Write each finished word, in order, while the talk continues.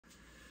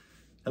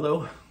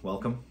Hello,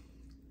 welcome,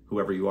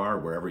 whoever you are,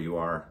 wherever you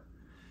are.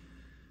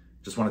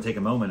 Just want to take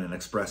a moment and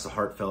express a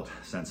heartfelt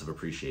sense of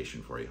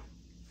appreciation for you.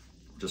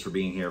 Just for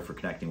being here, for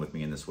connecting with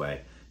me in this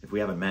way. If we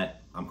haven't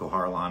met, I'm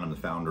Koharlan. I'm the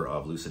founder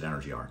of Lucid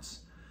Energy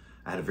Arts.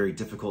 I had a very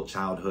difficult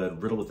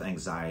childhood, riddled with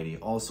anxiety,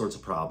 all sorts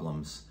of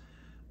problems,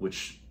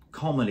 which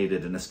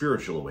culminated in a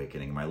spiritual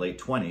awakening in my late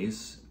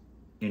 20s,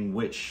 in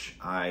which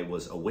I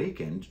was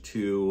awakened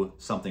to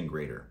something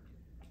greater.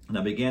 And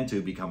I began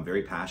to become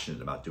very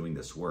passionate about doing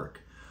this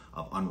work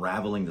of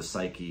unraveling the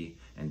psyche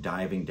and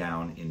diving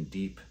down in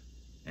deep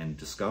and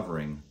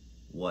discovering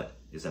what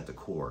is at the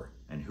core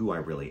and who I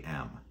really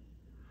am.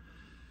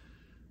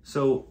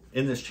 So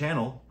in this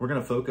channel, we're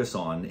going to focus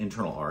on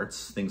internal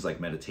arts, things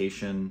like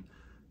meditation,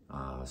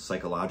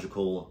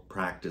 psychological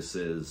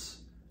practices,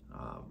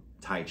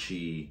 Tai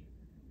Chi,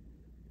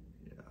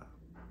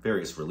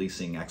 various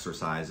releasing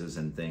exercises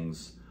and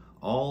things,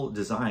 all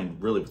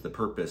designed really with the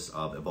purpose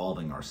of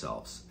evolving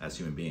ourselves as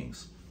human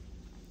beings.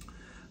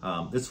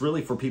 It's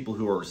really for people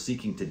who are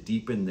seeking to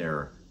deepen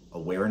their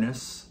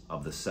awareness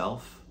of the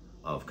self,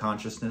 of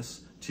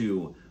consciousness,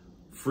 to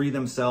free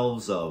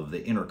themselves of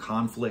the inner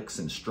conflicts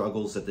and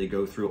struggles that they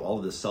go through, all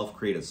of this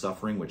self-created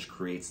suffering, which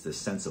creates this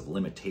sense of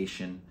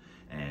limitation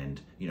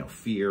and,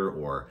 fear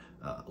or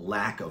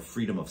lack of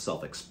freedom of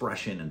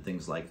self-expression and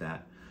things like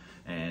that.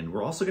 And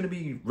we're also going to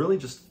be really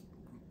just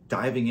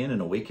diving in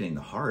and awakening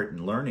the heart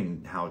and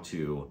learning how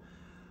to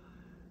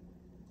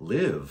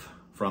live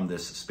from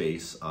this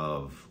space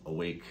of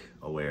awake,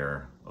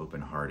 aware,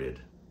 open-hearted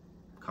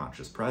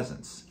conscious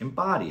presence,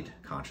 embodied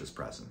conscious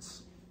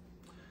presence.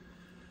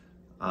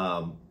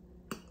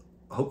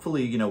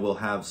 Hopefully, we'll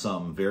have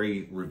some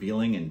very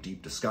revealing and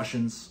deep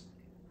discussions.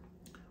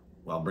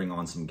 I'll bring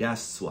on some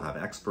guests, we'll have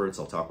experts,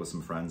 I'll talk with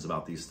some friends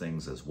about these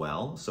things as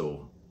well.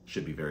 So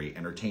should be very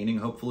entertaining,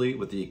 hopefully,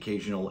 with the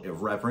occasional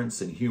irreverence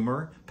and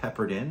humor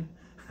peppered in,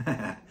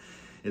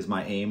 is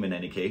my aim in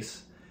any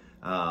case.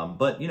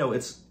 But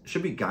it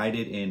should be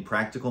guided in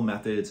practical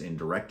methods, in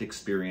direct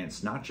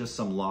experience, not just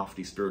some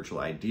lofty spiritual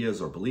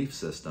ideas or belief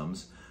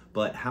systems,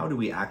 but how do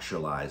we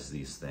actualize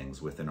these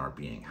things within our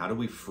being? How do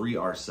we free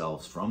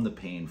ourselves from the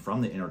pain,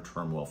 from the inner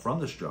turmoil, from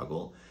the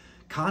struggle,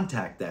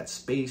 contact that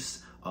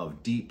space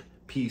of deep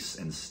peace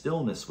and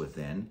stillness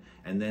within,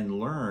 and then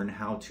learn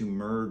how to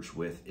merge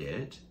with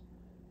it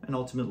and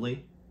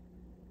ultimately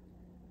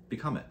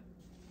become it.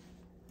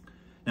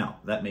 Now,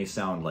 that may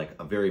sound like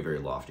a very, very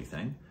lofty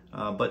thing,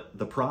 but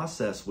the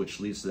process which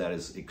leads to that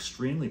is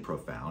extremely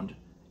profound.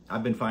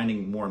 I've been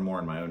finding more and more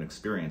in my own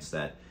experience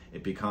that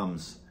it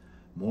becomes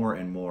more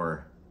and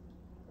more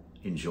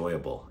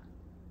enjoyable.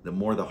 The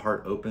more the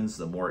heart opens,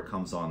 the more it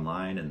comes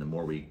online, and the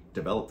more we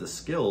develop the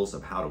skills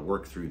of how to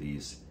work through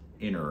these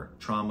inner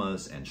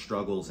traumas and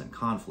struggles and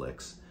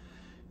conflicts,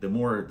 the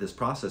more this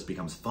process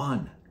becomes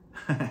fun.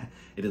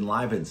 It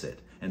enlivens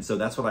it. And so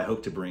that's what I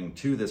hope to bring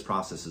to this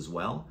process as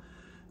well,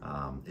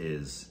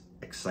 is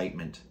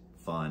excitement,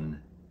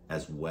 fun,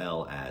 as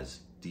well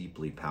as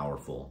deeply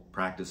powerful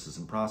practices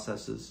and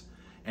processes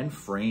and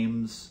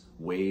frames,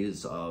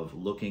 ways of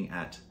looking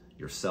at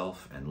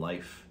yourself and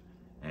life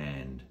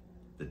and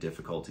the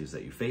difficulties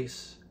that you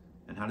face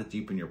and how to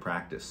deepen your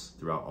practice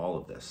throughout all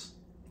of this.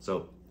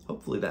 So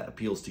hopefully that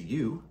appeals to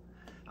you.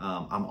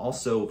 I'm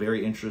also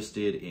very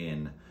interested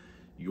in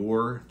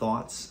your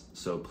thoughts,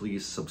 so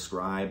please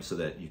subscribe so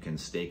that you can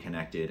stay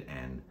connected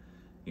and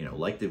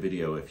like the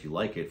video if you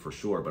like it for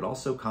sure, but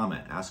also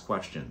comment, ask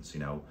questions.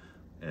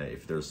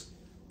 If there's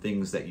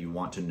things that you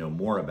want to know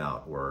more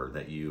about or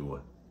that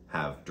you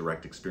have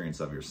direct experience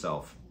of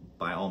yourself,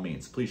 by all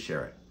means, please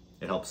share it.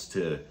 It helps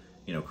to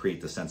create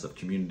the sense of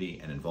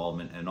community and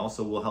involvement, and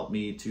also will help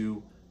me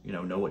to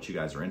know what you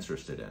guys are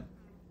interested in.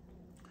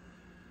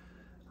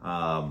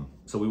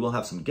 So we will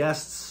have some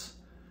guests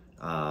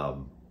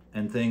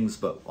and things,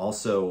 but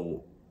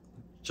also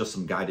just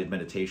some guided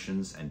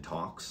meditations and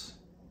talks,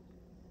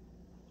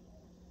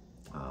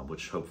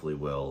 which hopefully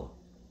will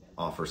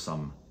offer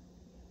some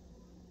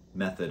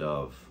method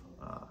of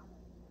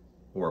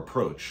or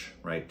approach,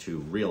 right, to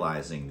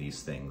realizing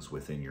these things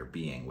within your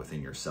being,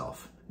 within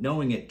yourself,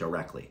 knowing it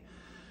directly.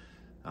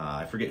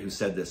 I forget who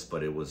said this,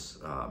 but it was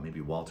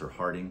maybe Walter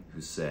Harding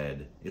who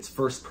said, it's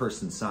first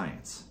person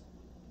science.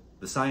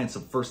 The science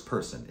of first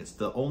person. It's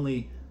the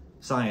only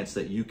science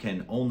that you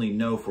can only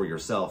know for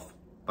yourself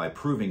by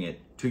proving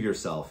it to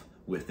yourself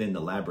within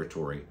the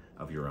laboratory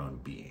of your own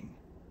being.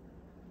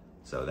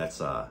 So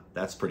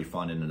that's pretty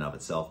fun in and of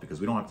itself, because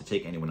we don't have to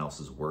take anyone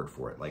else's word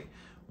for it. Like,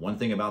 one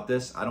thing about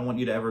this, I don't want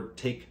you to ever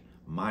take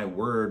my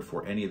word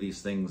for any of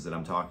these things that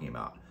I'm talking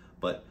about.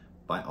 But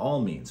by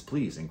all means,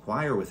 please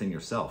inquire within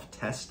yourself,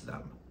 test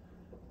them,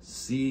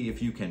 see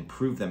if you can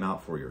prove them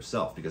out for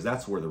yourself, because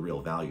that's where the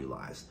real value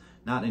lies.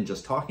 Not in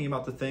just talking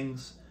about the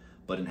things,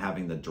 but in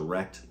having the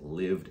direct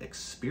lived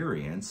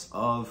experience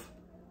of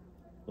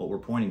what we're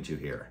pointing to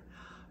here.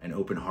 An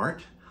open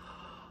heart.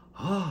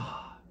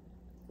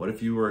 What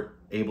if you were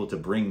able to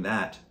bring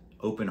that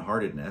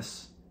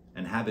open-heartedness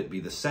and have it be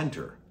the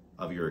center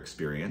of your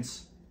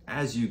experience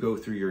as you go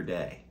through your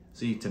day?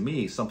 See, to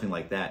me, something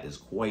like that is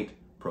quite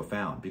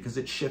profound because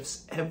it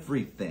shifts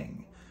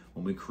everything.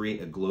 When we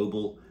create a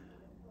global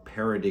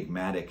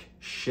paradigmatic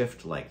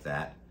shift like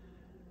that,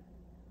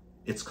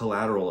 its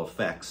collateral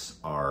effects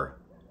are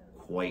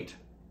quite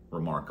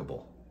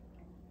remarkable.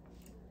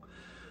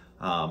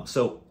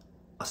 So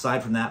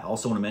aside from that, I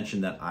also want to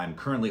mention that I'm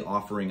currently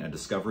offering a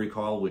discovery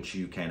call, which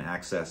you can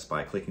access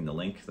by clicking the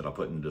link that I'll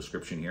put in the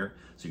description here.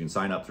 So you can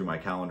sign up through my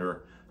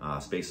calendar.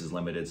 Space is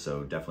limited,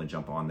 so definitely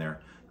jump on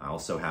there. I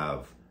also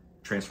have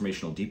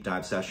transformational deep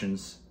dive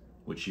sessions,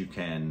 which you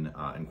can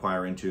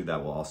inquire into.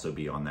 That will also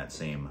be on that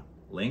same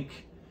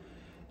link.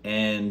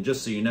 And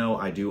just so you know,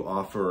 I do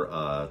offer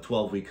a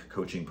 12-week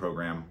coaching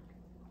program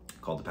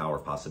called The Power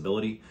of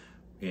Possibility,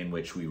 in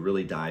which we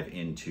really dive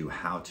into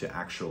how to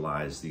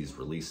actualize these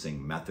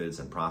releasing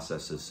methods and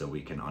processes so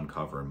we can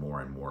uncover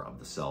more and more of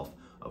the self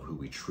of who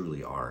we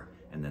truly are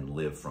and then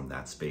live from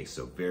that space.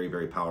 So very,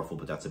 very powerful,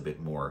 but that's a bit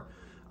more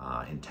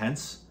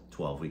intense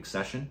 12-week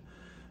session.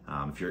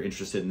 If you're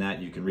interested in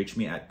that, you can reach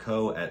me at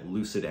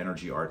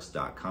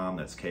ko@lucidenergyarts.com.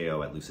 That's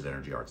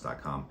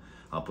ko@lucidenergyarts.com.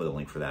 I'll put a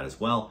link for that as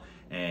well,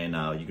 and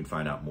you can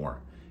find out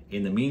more.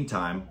 In the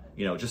meantime,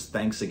 just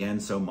thanks again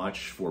so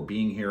much for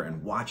being here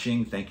and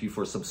watching. Thank you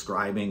for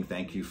subscribing.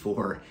 Thank you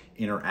for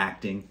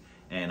interacting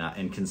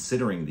and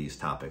considering these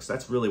topics.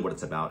 That's really what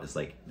it's about, is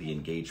like the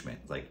engagement.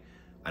 Like,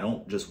 I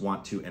don't just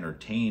want to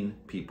entertain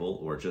people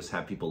or just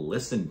have people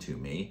listen to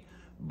me,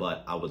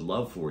 but I would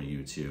love for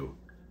you to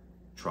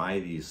try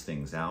these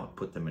things out,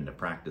 put them into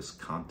practice,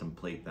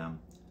 contemplate them,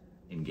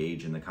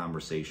 engage in the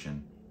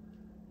conversation,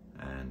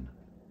 and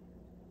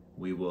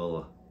we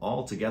will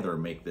all together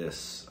make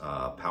this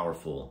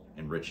powerful,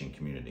 enriching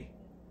community.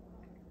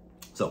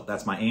 So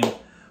that's my aim.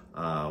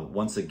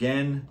 Once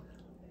again,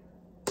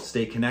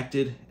 stay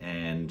connected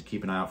and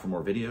keep an eye out for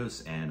more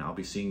videos, and I'll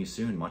be seeing you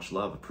soon. Much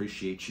love.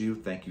 Appreciate you.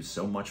 Thank you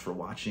so much for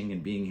watching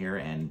and being here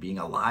and being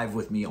alive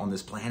with me on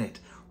this planet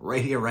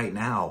right here, right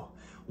now.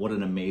 What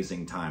an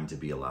amazing time to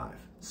be alive.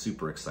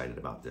 Super excited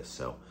about this.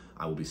 So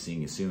I will be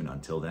seeing you soon.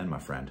 Until then, my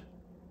friend,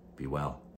 be well.